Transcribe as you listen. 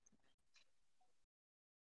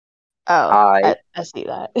Oh, I I see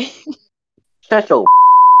that. shut your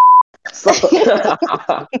shut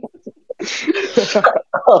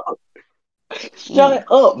up. Shut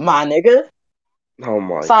up, my nigga. Oh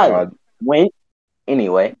my Silent. god. When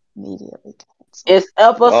anyway, Immediately. it's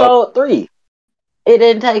Up. episode 3. It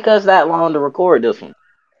didn't take us that long to record this one.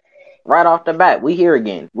 Right off the bat, we here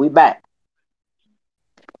again. We back.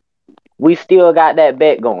 We still got that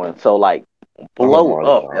bet going. So like, Oh blow my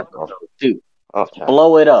up god. episode 2. Okay.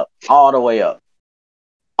 Blow it up all the way up,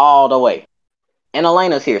 all the way. And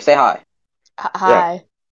Elena's here. Say hi. Yeah. Hi.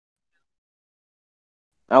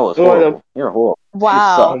 That was Elena. horrible. You're horrible. You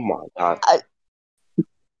Wow. Oh suck. my god.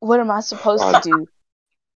 What am I supposed to God. do?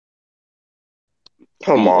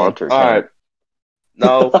 Come Be on. entertained. Alright.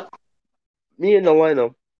 No. Me and Elena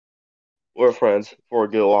were friends for a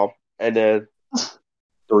good while. And then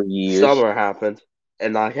 3 years. summer happened.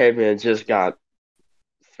 And I came in and just got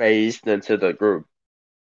phased into the group.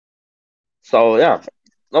 So yeah.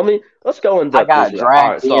 Let's go in I depth got into that.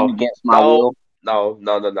 Alright, dragged in so against my no, will. no.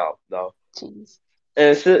 Jeez.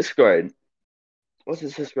 In 6th grade. Was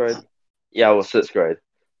it 6th grade? Yeah, it was 6th grade.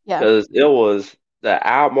 Yeah. Because it was the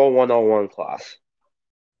Admiral 101 class.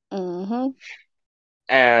 Mm-hmm.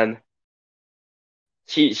 And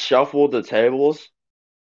she shuffled the tables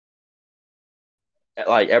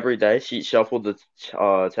like every day. She shuffled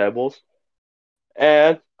the tables,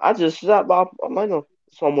 and I just sat by Elena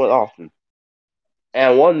somewhat often.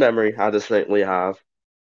 And one memory I distinctly have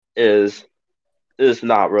is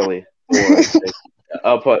not really for anything.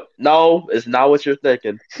 But no, it's not what you're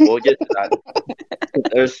thinking. We'll get to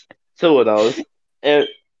that. There's two of those, and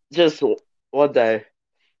just one day,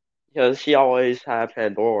 because she always had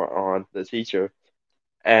Pandora on, the teacher,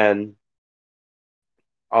 and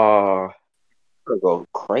uh I go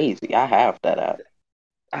crazy. I have that app.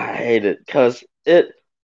 I hate it because it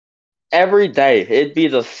every day it'd be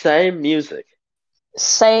the same music. The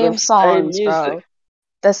Same same songs, music. bro.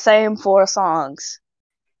 The same 4 songs.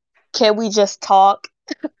 Can we just talk?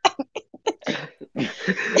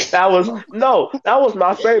 that was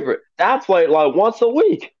my favorite. That played like once a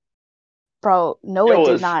week. Bro, no, It it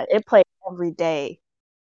did was not. It played every day.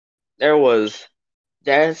 there was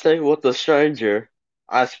Dancing with the Stranger.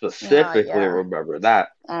 I Oh, specifically yeah. remember that.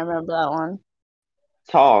 I remember that one.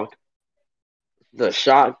 Talk, the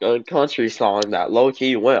Shotgun Country song that low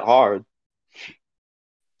key went hard.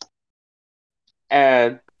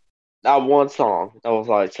 And that one song that was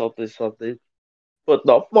like something something. Put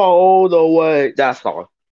the phone away. That song.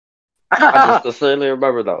 I just distinctly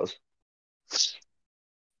remember those.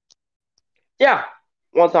 Yeah.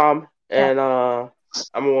 One time Yeah. and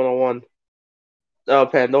I'm a 101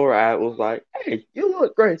 Pandora ad was like, "Hey, you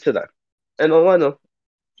look great today," and Elena,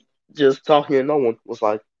 just talking to no one, was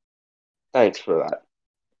like, "Thanks for that,"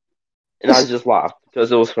 and I just laughed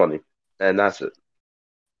because it was funny, and that's it.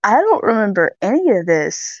 I don't remember any of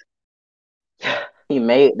this. He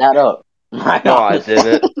made that up. Right No, off I the top.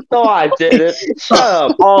 didn't. No, I didn't. Shut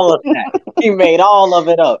up. All of that. He made all of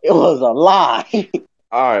it up. It was a lie.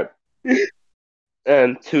 All right,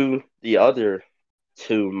 and to the other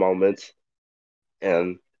two moments,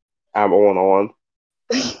 and I'm on.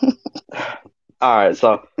 All right,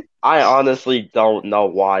 so I honestly don't know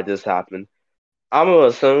why this happened. I'm gonna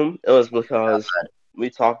assume it was because we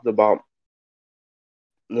talked about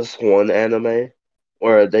this one anime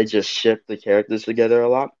where they just ship the characters together a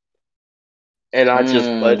lot, and I just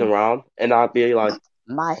played Mm. around, and I'd be like,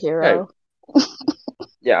 My "Hey, hero.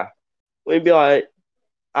 yeah," we'd be like,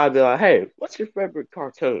 I'd be like, "Hey, what's your favorite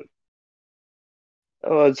cartoon?"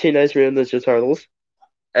 Teenage Mutant Ninja Turtles,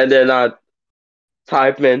 and then I'd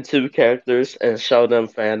type in two characters and show them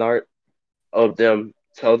fan art of them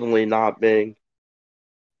totally not being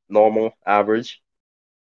normal, average.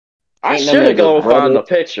 I Ain't them should go niggas and find brothers?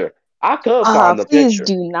 the picture. I could find the Please picture.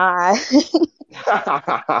 do not.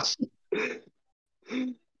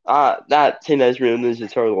 That Teenage Mutant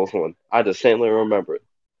Ninja Turtles one. I distinctly remember it.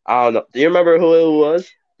 I don't know. Do you remember who it was?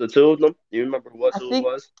 The two of them? Do you remember I who it think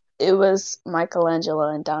was? it was Michelangelo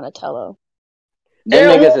and Donatello. Them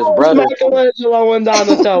It niggas is was brothers too. Michelangelo and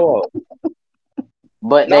Donatello.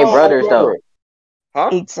 But they No, I brothers remember though. it. Huh?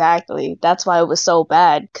 Exactly. That's why it was so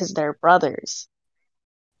bad, because they're brothers.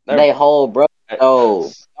 They're- They whole brothers though.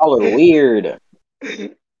 Y'all are weird.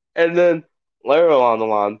 and then later along the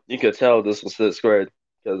line, you could tell this was 6th grade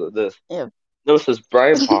because of this. Yeah. There was this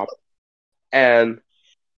brain pop, and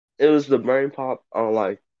it was the brain pop on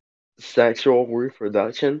like sexual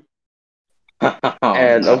reproduction. Oh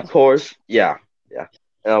And no. of course, yeah.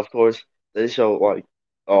 And of course, they show like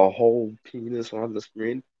a whole penis on the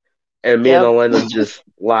screen. and me and Yep. Elena just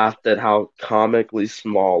laughed at how comically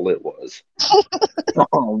small it was.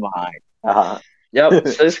 Oh my god. Yep,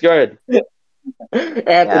 6th grade.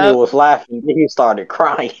 Anthony Yep. was laughing. He started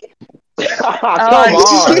crying. Come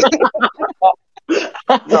on.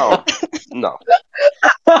 No.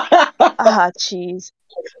 Jeez.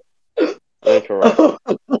 Incorrect.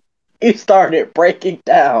 He started breaking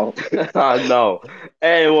down. No.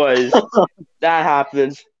 Anyways, that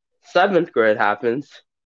happens. 7th grade happens.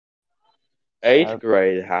 8th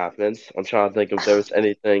grade happens. I'm trying to think if there was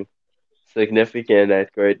anything significant in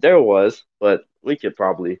 8th grade. There was, but we could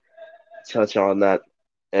probably touch on that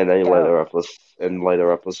in a later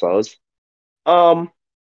episodes. And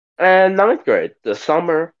 9th grade, the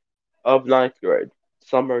summer of 9th grade,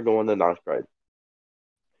 summer going to 9th grade.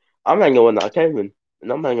 I'm hanging with Kevin,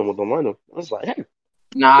 and I'm hanging with Elena. I was like, hey,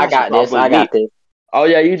 Nah, I y'all should got this. probably I got meet. this. Oh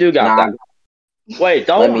yeah, you do got Nah, that. Wait,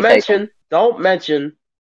 let me take him. don't mention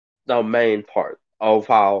the main part of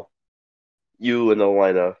how you and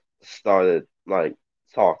Elena started like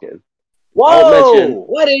talking. Don't Whoa! mention.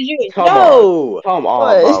 What did you? Come Yo! on, What?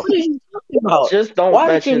 bro. What are you talking about? Just don't Why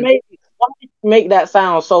did you mention. make? Why did you make that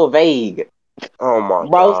sound so vague, Oh my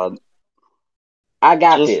bro? god. I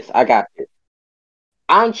got Just this. I got this.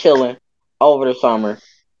 I'm chilling over the summer.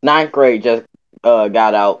 9th grade just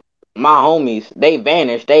got out. My homies, they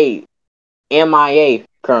vanished. They MIA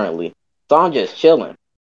currently. So I'm just chilling.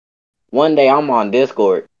 One day I'm on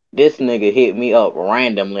Discord. This nigga hit me up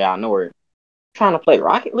randomly out of nowhere. Trying to play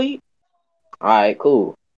Rocket League? Alright,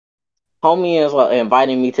 cool. Homie is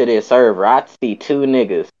inviting me to this server. I see two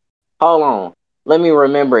niggas. Hold on. Let me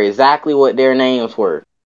remember exactly what their names were.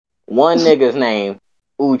 One nigga's name,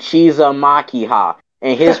 Uchiza Makiha,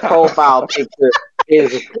 and his profile picture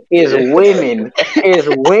is women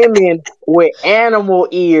with animal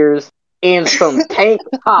ears and some tank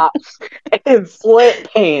tops and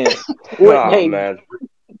sweatpants with oh man.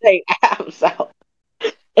 they abs out.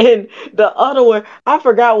 And the other one, I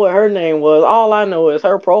forgot what her name was. All I know is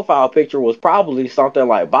her profile picture was probably something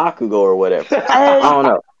like Bakugo or whatever. I don't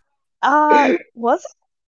know. Was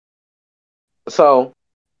it? So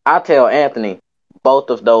I tell Anthony, both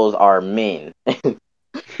of those are men.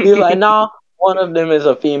 He's like, nah, one of them is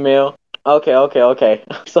a female. Okay.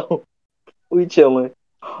 So we chilling.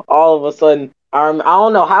 All of a sudden, I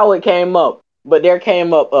don't know how it came up, but there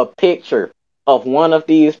came up a picture of one of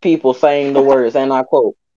these people saying the words, and I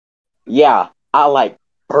quote, "Yeah, I like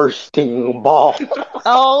bursting balls."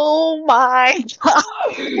 Oh my god.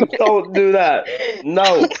 Don't do that.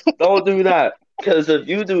 No, don't do that. Because if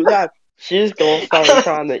you do that, she's gonna start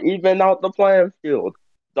trying to even out the playing field.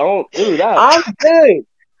 Don't do that.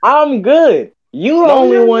 I'm good. You the No,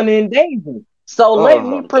 only you're one not. in danger. So Oh let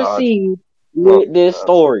me my god. proceed Oh with this my god.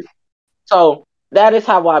 story. So that is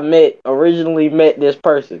how I originally met this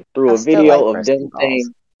person through I a still video like of bursting them balls.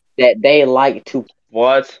 saying that they like to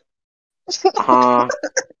What? huh.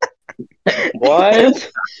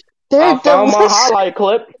 What? They're I found my delicious. highlight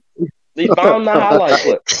clip. We found the highlight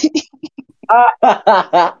clip.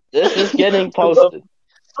 This is getting posted.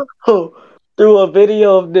 Through a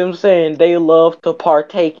video of them saying they love to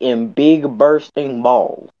partake in big bursting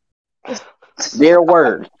balls. Their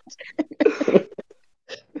words.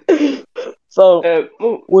 So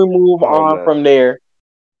we move on man. from there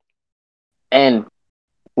and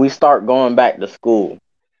we start going back to school.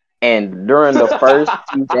 And during the first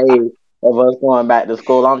 2 days of us going back to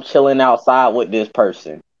school, I'm chilling outside with this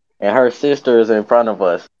person. And her sister is in front of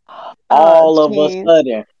us. All of a Jeez.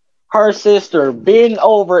 sudden, her sister bend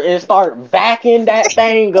over and start backing that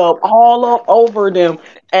thing up all up over them.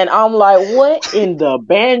 And I'm like, what in the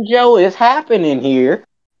banjo is happening here?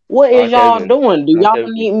 What is y'all doing? Do y'all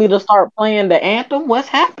need me to start playing the anthem? What's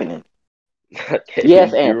happening? Yes, Do you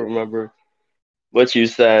Anthony. remember what you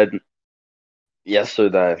said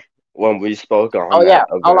yesterday when we spoke on Oh, yeah. that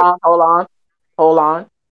event? Hold on.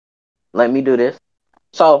 Let me do this.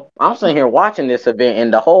 So, I'm sitting here watching this event,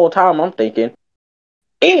 and the whole time I'm thinking,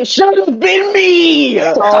 it should have been me!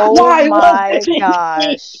 Oh Why my wasn't it me?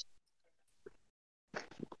 gosh.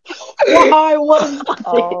 Why wasn't it?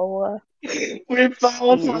 Oh. We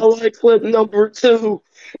found Jeez. highlight clip number 2.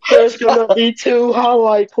 There's gonna be 2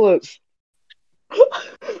 highlight clips.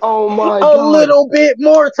 Oh my A god. little bit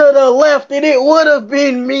more to the left, and it would have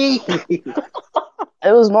been me. It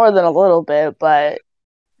was more than a little bit, but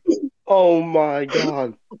Oh my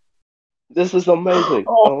god. This is amazing.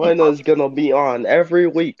 Oh, Elena is gonna be on every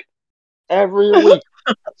week. Every week.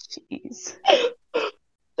 jeez.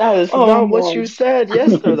 That is oh not what my. you said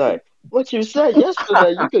yesterday. What you said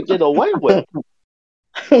yesterday you could get away with.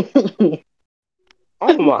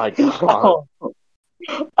 Oh my god.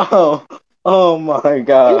 Oh, Oh my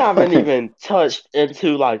We god. haven't even touched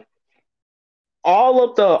into like all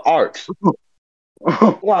of the arcs.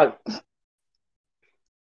 Like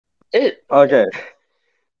it. Okay.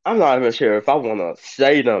 I'm not even sure if I want to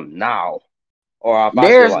say them now or if I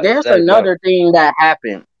should There's like there's save them. another thing that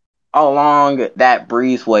happened along that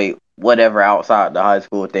breezeway, whatever outside the high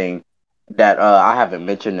school thing that I haven't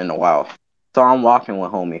mentioned in a while. So I'm walking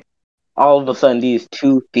with homie. All of a sudden these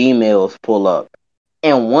two females pull up.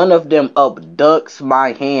 And one of them abducts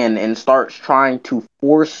my hand and starts trying to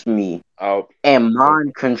force me Oh, and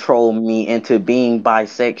mind control me into being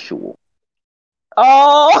bisexual.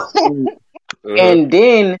 Oh, mhm.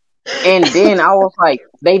 And then I was like,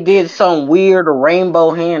 they did some weird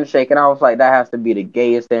rainbow handshake, and I was like, that has to be the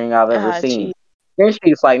gayest thing I've ever seen. gee. Then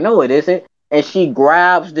she's like, no, it isn't. And she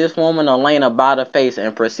grabs this woman, Elena, by the face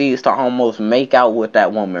and proceeds to almost make out with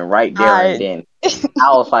that woman right there and then.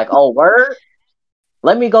 I was like, oh, word?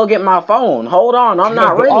 Let me go get my phone. Hold on, I'm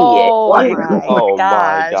not ready yet. Oh Like, my Oh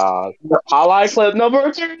my gosh. god. Highlight clip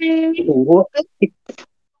number 3.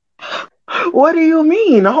 what do you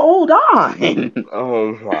mean? Hold on.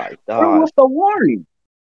 Oh my Where god. was the warning?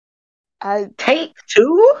 I Take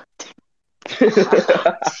two?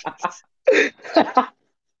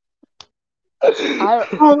 I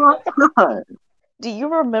Oh my god. do you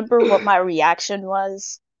remember what my reaction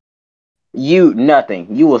was? You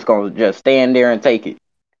nothing. You was gonna just stand there and take it.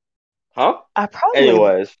 Huh? I probably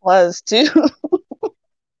Anyways. was too.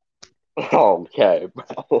 Okay,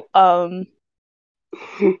 bro.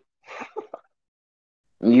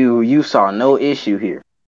 You saw no issue here.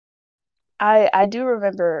 I do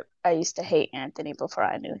remember I used to hate Anthony before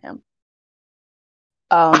I knew him.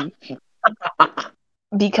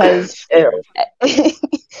 Because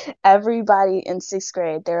everybody in 6th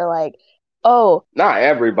grade, they're like, "Oh, Not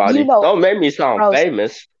everybody. you know, Don't make me sound bro,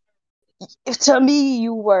 famous. to me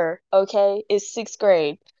you were, okay? It's 6th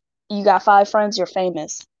grade. You got 5 friends, you're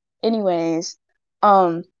famous." Anyways,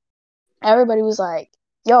 everybody was like,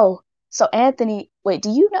 "Yo, so Anthony, wait, do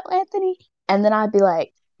you know Anthony?" And then I'd be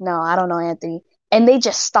like, "No, I don't know Anthony." And they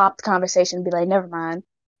just stop the conversation and be like, "Never mind."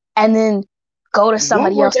 And then go to What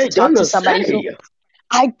somebody were else to they talk to gonna somebody who say?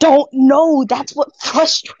 I don't know. That's what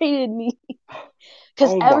frustrated me.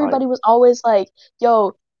 Because Oh my. everybody was always like,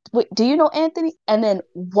 "Yo, wait, do you know Anthony?" And then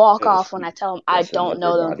walk off when I tell them I Listen, don't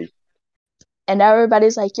know them. everybody. And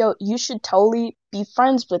everybody's like, "Yo, you should totally be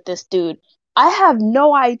friends with this dude." I have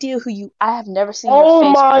no idea who you. I have never seen your Oh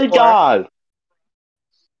face my before. god.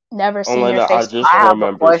 Never seen your Elena, I face just I before. have a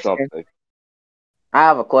remembered question. something. I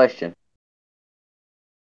have a question.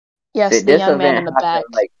 Yes, Did the this young man event in the happen back.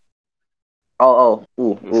 like ooh,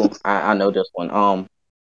 I know this one.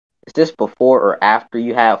 Is this before or after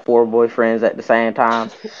you had 4 boyfriends at the same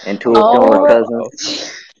time and 2 of them were Oh,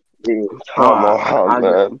 cousins? Yeah. Come on, I'm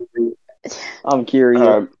just man. curious. I'm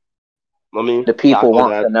curious. Let me The people tackle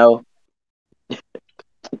want that. to know.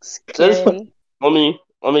 This, security. let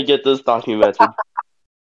me get this documented.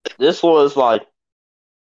 This was like,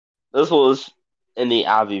 this was in the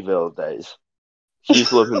Abbeville days. She used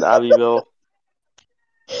to live in Abbeville.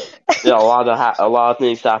 Yeah, a lot of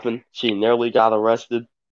things happened. She nearly got arrested.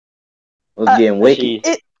 Was getting wicked. She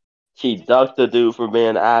It, she ducked the dude for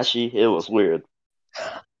being ashy. It was weird.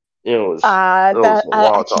 It was that a I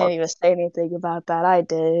long can't time. even say anything about that. I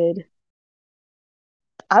did.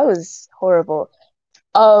 I was horrible.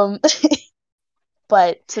 Um,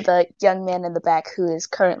 but to the young man in the back who is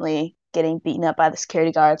currently getting beaten up by the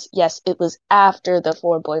security guards, yes, it was after the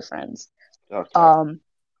 4 boyfriends. Okay. Um,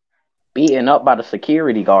 Beaten up by the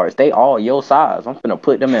security guards. They all your size. I'm finna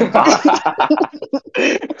put them in boxes.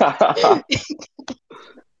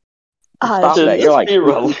 Stop Should that. You're this like be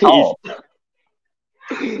 2 feet released? tall.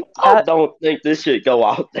 I don't think this should go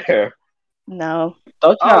out there. no.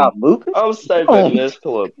 Don't y'all move it? I'm saving Oh, this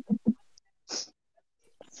clip.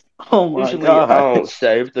 oh my Usually I god. don't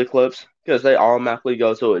save the clips because they automatically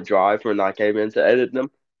go to a drive when I came in to edit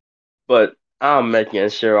them. But I'm making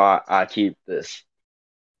sure I keep this.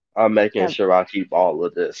 I'm making Yeah, sure I keep all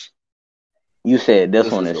of this. You said this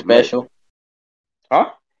This one is is amazing. special.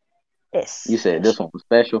 Huh? You said this one was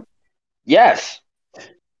special. Yes.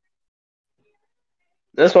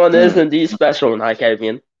 This one is Mm. indeed special when I came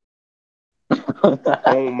in.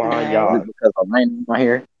 Oh my nice. god. Because I'm laying right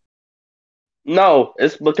here. No,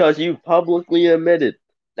 it's because you publicly admitted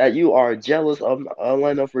that you are jealous of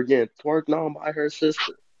Elena for getting twerked on by her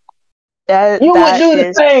sister. You would That do the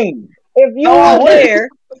is same if you No, I were wouldn't. there.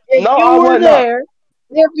 If No, you I were would not. there.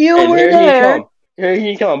 If you And were here he there. come. Here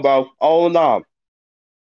he come, bro. Oh no.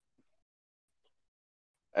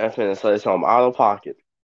 I'm finna say something out of pocket.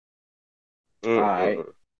 All right.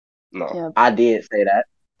 Mm-mm. No. yeah. I did say that.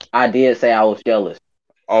 I did say I was jealous,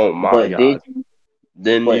 Oh my but god.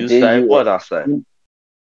 Didn't but you say what I say?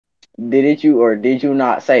 did you or did you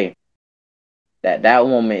not say that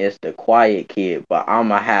woman is the quiet kid, but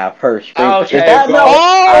I'ma have her scream? Is Okay, that bro. no?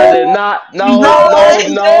 I Oh did not. No, no! no,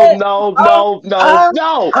 Is no, it? no, no, no,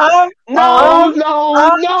 no, Oh, no,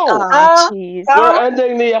 no, no. ah, jeez. We're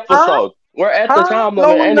ending the episode. We're at the time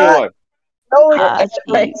limit anyway. We're Ah, at the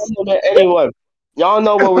jeez. time limit anyway. Y'all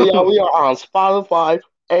know where we are. We are on Spotify,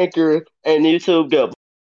 Anchor, and YouTube. Good.